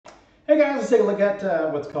Hey guys, let's take a look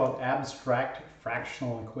at what's called abstract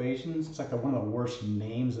fractional equations. It's like one of the worst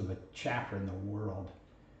names of a chapter in the world.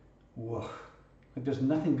 Whoa. Like there's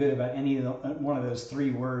nothing good about any of one of those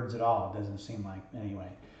three words at all. It doesn't seem like, anyway.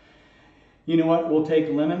 You know what? We'll take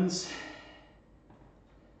lemons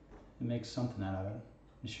and make something out of it.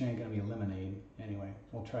 It sure ain't gonna be lemonade. Anyway,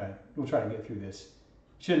 we'll try to get through this.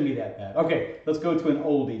 Shouldn't be that bad. Okay, let's go to an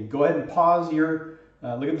oldie. Go ahead and pause your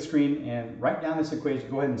look at the screen and write down this equation.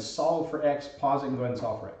 Go ahead and solve for x. Pause it and go ahead and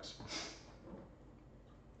solve for x.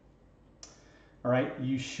 All right,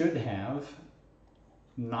 you should have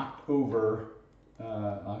knocked over,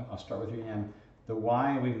 I'll start with your m. The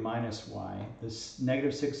y will be minus y. This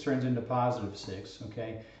 -6 turns into +6,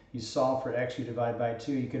 okay? You solve for x, you divide by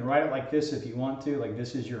 2. You can write it like this if you want to, like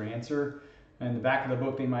this is your answer. In the back of the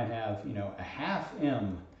book, they might have, you know, a half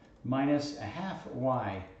m minus a half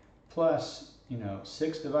y plus,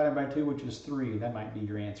 6 divided by 2, which is 3. That might be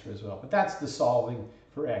your answer as well. But that's the solving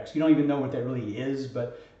for x. You don't even know what that really is,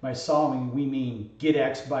 but by solving, we mean get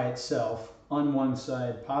x by itself on one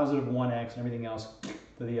side, positive 1x, and everything else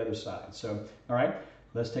to the other side. So, all right,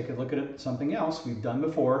 let's take a look at something else we've done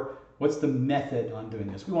before. What's the method on doing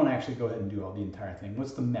this? We won't actually go ahead and do the entire thing.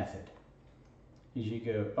 What's the method? Is you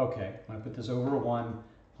go, okay, I'm going to put this over a 1.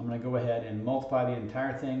 I'm going to go ahead and multiply the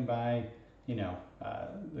entire thing by,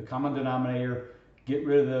 the common denominator, get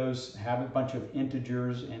rid of those, have a bunch of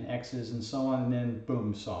integers and x's and so on, and then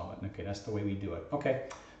boom, solve it. Okay, that's the way we do it. Okay,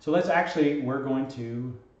 so we're going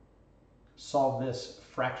to solve this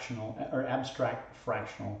fractional or abstract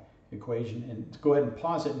fractional equation, and go ahead and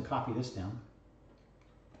pause it and copy this down.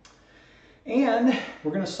 And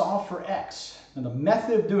we're going to solve for x. And the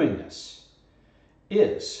method of doing this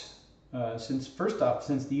is, since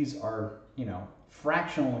these are,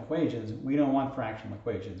 fractional equations, we don't want fractional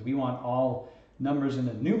equations. We want all numbers in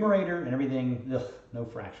the numerator and everything, no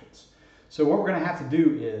fractions. So what we're going to have to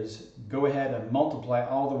do is go ahead and multiply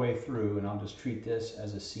all the way through, and I'll just treat this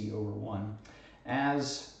as a c over 1,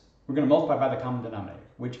 as we're going to multiply by the common denominator,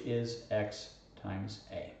 which is x times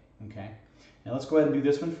a. Okay? Now let's go ahead and do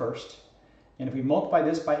this one first. And if we multiply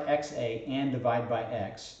this by xa and divide by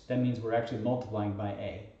x, that means we're actually multiplying by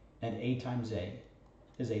a. And a times a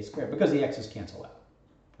is a squared, because the x's cancel out.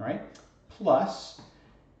 All right? Plus,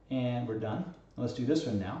 and we're done. Let's do this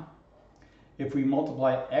one now. If we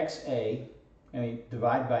multiply xa and we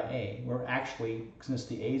divide by a, we're actually, since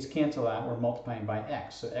the a's cancel out, we're multiplying by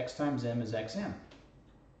x. So x times m is xm.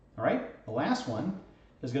 All right? The last one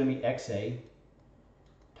is going to be xa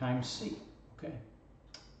times c. Okay?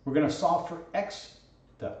 We're going to solve for x,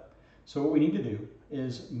 though. So what we need to do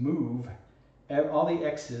is move all the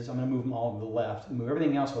x's, I'm going to move them all to the left, and move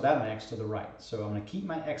everything else without an x to the right. So I'm going to keep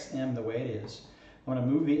my xm the way it is. I'm going to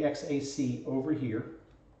move the xac over here,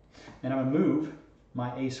 and I'm going to move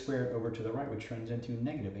my a squared over to the right, which turns into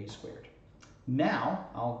negative a squared. Now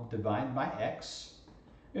I'll divide by x.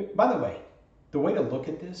 By the way to look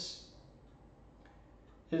at this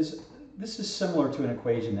is similar to an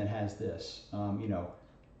equation that has this,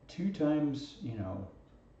 2 times,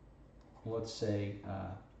 let's say,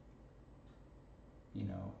 you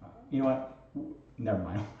know what? Never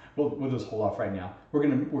mind. We'll just hold off right now. We're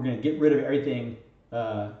gonna get rid of everything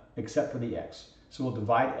except for the x. So we'll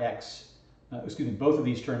divide x, both of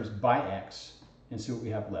these terms by x, and see what we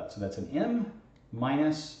have left. So that's an m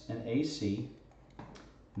minus an ac,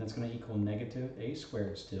 and that's going to equal negative a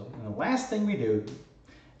squared still. And the last thing we do,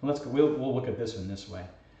 and we'll look at this one this way.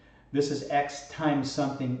 This is x times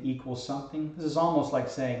something equals something. This is almost like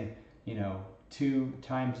saying, 2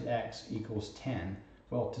 times x equals 10.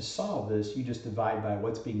 Well, to solve this, you just divide by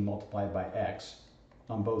what's being multiplied by x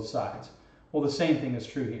on both sides. Well, the same thing is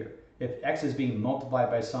true here. If x is being multiplied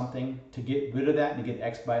by something, to get rid of that and to get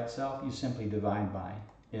x by itself, you simply divide by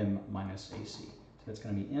m minus ac. So that's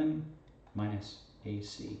going to be m minus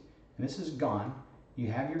ac. And this is gone.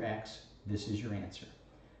 You have your x. This is your answer.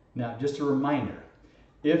 Now, just a reminder,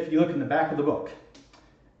 if you look in the back of the book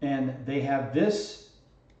and they have this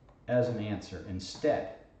as an answer instead,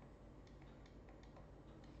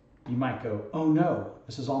 you might go, oh no,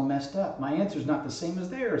 this is all messed up. My answer is not the same as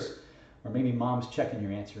theirs. Or maybe mom's checking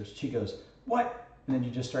your answers. She goes, what? And then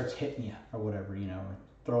she just starts hitting you or whatever, or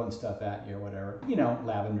throwing stuff at you or whatever,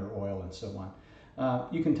 lavender oil and so on.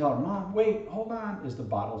 You can tell her, Mom, wait, hold on, as the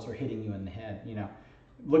bottles are hitting you in the head.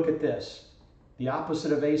 Look at this. The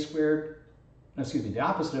opposite of a squared, the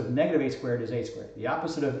opposite of negative a squared is a squared. The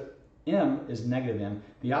opposite of m is negative m.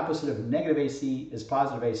 The opposite of negative ac is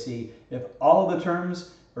positive ac. If all of the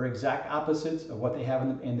terms are exact opposites of what they have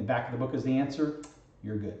in the back of the book as the answer,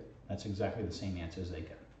 you're good. That's exactly the same answer as they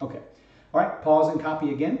got. Okay. All right, pause and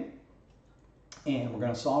copy again. And we're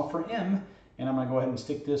going to solve for m, and I'm going to go ahead and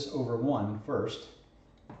stick this over 1 first.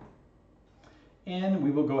 And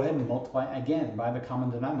we will go ahead and multiply again by the common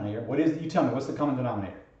denominator. What is, you tell me, what's the common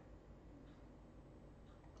denominator?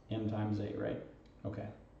 M times a, right? Okay.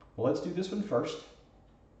 Well, let's do this one first.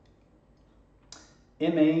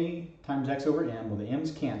 MA times x over m, well, the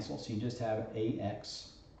m's cancel, so you just have ax.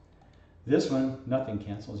 This one, nothing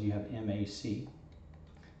cancels, you have MAC.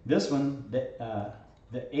 This one,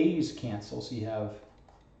 the a's cancel, so you have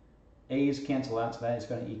a's cancel out, so that is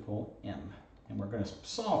going to equal m. And we're going to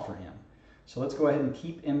solve for m. So let's go ahead and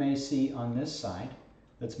keep MAC on this side.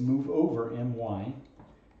 Let's move over MY,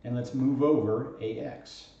 and let's move over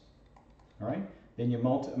AX. All right? Then you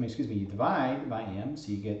you divide by m,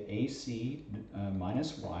 so you get AC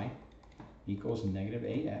minus y equals negative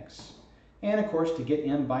AX. And of course, to get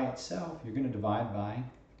m by itself, you're going to divide by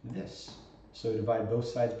this. So divide both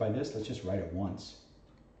sides by this. Let's just write it once.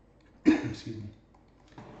 Excuse me.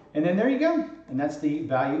 And then there you go. And that's the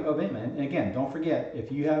value of m. And again, don't forget,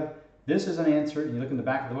 if you have this as an answer, and you look in the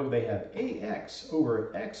back of the book, they have AX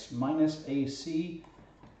over X minus AC.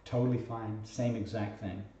 Totally fine. Same exact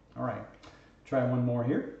thing. All right. Try one more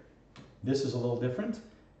here. This is a little different.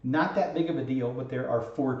 Not that big of a deal, but there are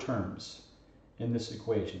 4 terms in this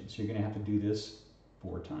equation. So you're going to have to do this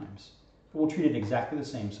 4 times. But we'll treat it exactly the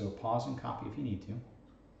same, so pause and copy if you need to.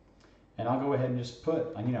 And I'll go ahead and just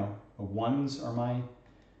put, ones are my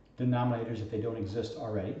denominators if they don't exist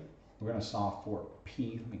already. We're going to solve for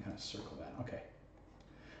p. Let me kind of circle that. Okay.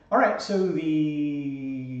 All right, so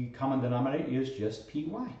the common denominator is just py.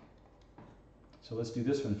 So let's do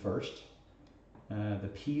this one first. The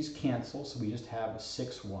p's cancel, so we just have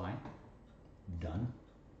 6y. Done.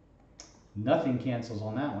 Nothing cancels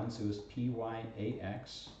on that one, so it's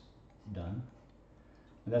pyax. Done.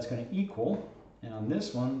 And that's going to equal, and on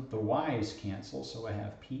this one, the y's cancel, so I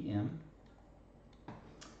have pm.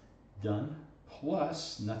 Done.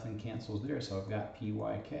 Plus, nothing cancels there, so I've got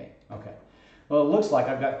pyk. Okay. Well, it looks like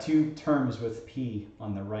I've got 2 terms with p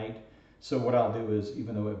on the right. So what I'll do is,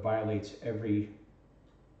 even though it violates every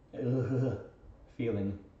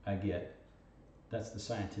feeling I get, that's the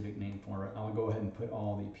scientific name for it, I'll go ahead and put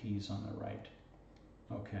all the p's on the right.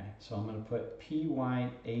 Okay, so I'm going to put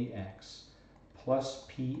pyax plus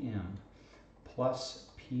pm plus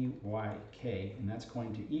pyk, and that's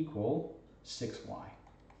going to equal 6y.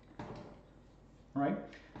 All right,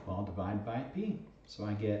 well, I'll divide by p. So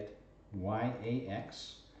I get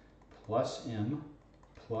yax plus m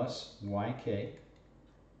plus yk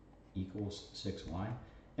equals 6y.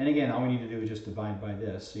 And again, all we need to do is just divide by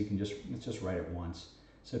this. So you can just, let's just write it once.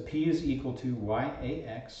 So p is equal to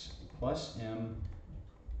yax plus m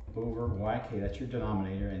over yk. That's your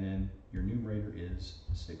denominator. And then your numerator is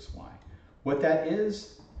 6y. What that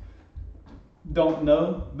is, don't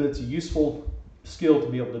know, but it's a useful skill to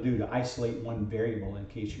be able to do, to isolate one variable in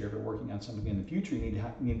case you're ever working on something in the future. You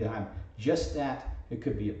need to have just that. It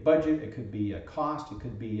could be a budget, it could be a cost, it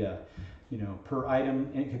could be a, per item,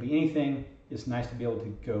 and it could be anything. It's nice to be able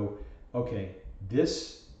to go, okay,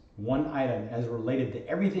 this one item as related to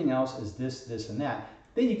everything else is this, this, and that.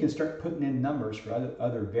 Then you can start putting in numbers for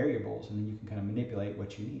other variables, and then you can kind of manipulate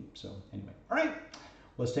what you need. So anyway, all right,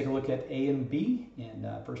 let's take a look at A and B. And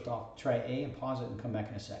first off, try A and pause it and come back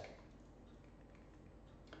in a sec.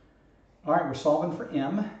 All right, we're solving for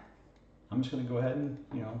m. I'm just going to go ahead and,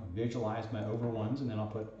 visualize my over 1s, and then I'll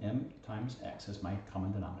put m times x as my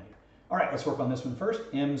common denominator. All right, let's work on this one first.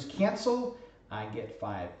 M's cancel. I get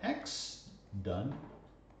 5x, done,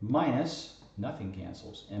 minus, nothing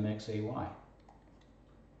cancels, mxay.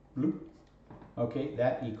 Bloop. Okay,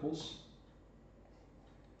 that equals,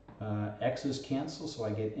 x's cancel, so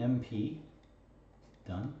I get mp,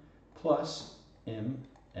 done, plus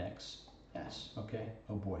mxs. Okay,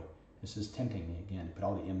 oh boy. This is tempting me again to put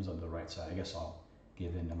all the m's on the right side. I guess I'll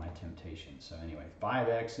give in to my temptation. So anyway,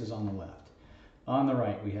 5x is on the left. On the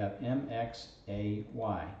right, we have mxay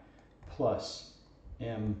plus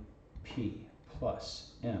mp plus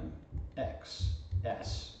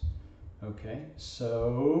mxs. Okay,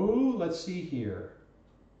 so let's see here.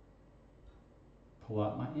 Pull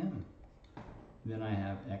out my m. Then I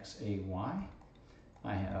have xay,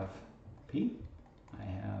 I have p, I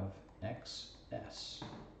have xs.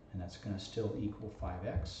 And that's going to still equal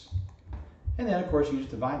 5x. And then, of course, you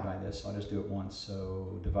just divide by this. I'll just do it once.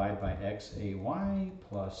 So divide by xay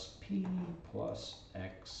plus p plus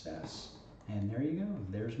xs. And there you go.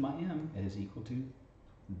 There's my m. It is equal to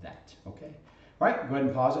that. Okay. All right, go ahead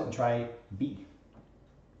and pause it and try B.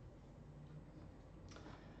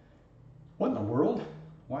 What in the world?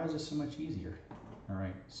 Why is this so much easier? All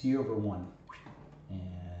right, c over 1.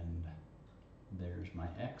 And there's my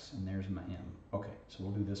x, and there's my m. Okay, so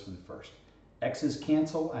we'll do this one first. X's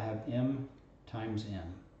cancel, I have m times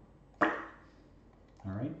m.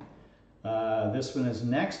 All right, this one is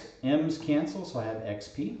next. M's cancel, so I have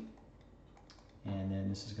xp. And then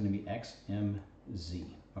this is going to be xmz.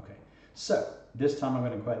 Okay, so this time I'm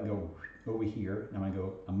going to go ahead and go over here.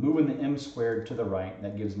 I'm moving the m squared to the right.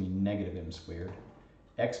 That gives me negative m squared.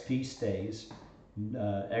 Xp stays.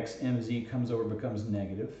 Xmz comes over, becomes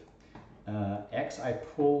negative. X I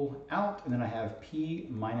pull out, and then I have p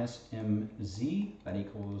minus mz. That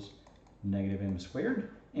equals negative m squared.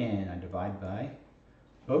 And I divide by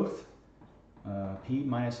both p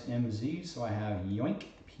minus mz. So I have yoink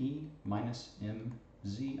p minus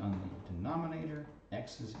mz on the denominator.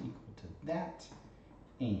 X is equal to that.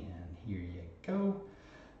 And here you go.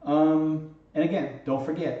 And again, don't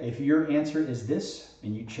forget, if your answer is this,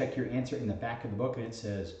 and you check your answer in the back of the book and it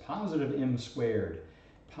says positive m squared,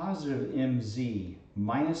 positive mz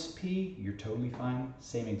minus p, you're totally fine.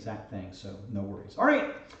 Same exact thing, so no worries. All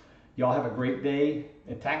right, y'all have a great day.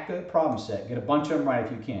 Attack the problem set. Get a bunch of them right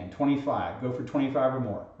if you can. 25. Go for 25 or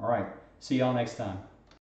more. All right, see y'all next time.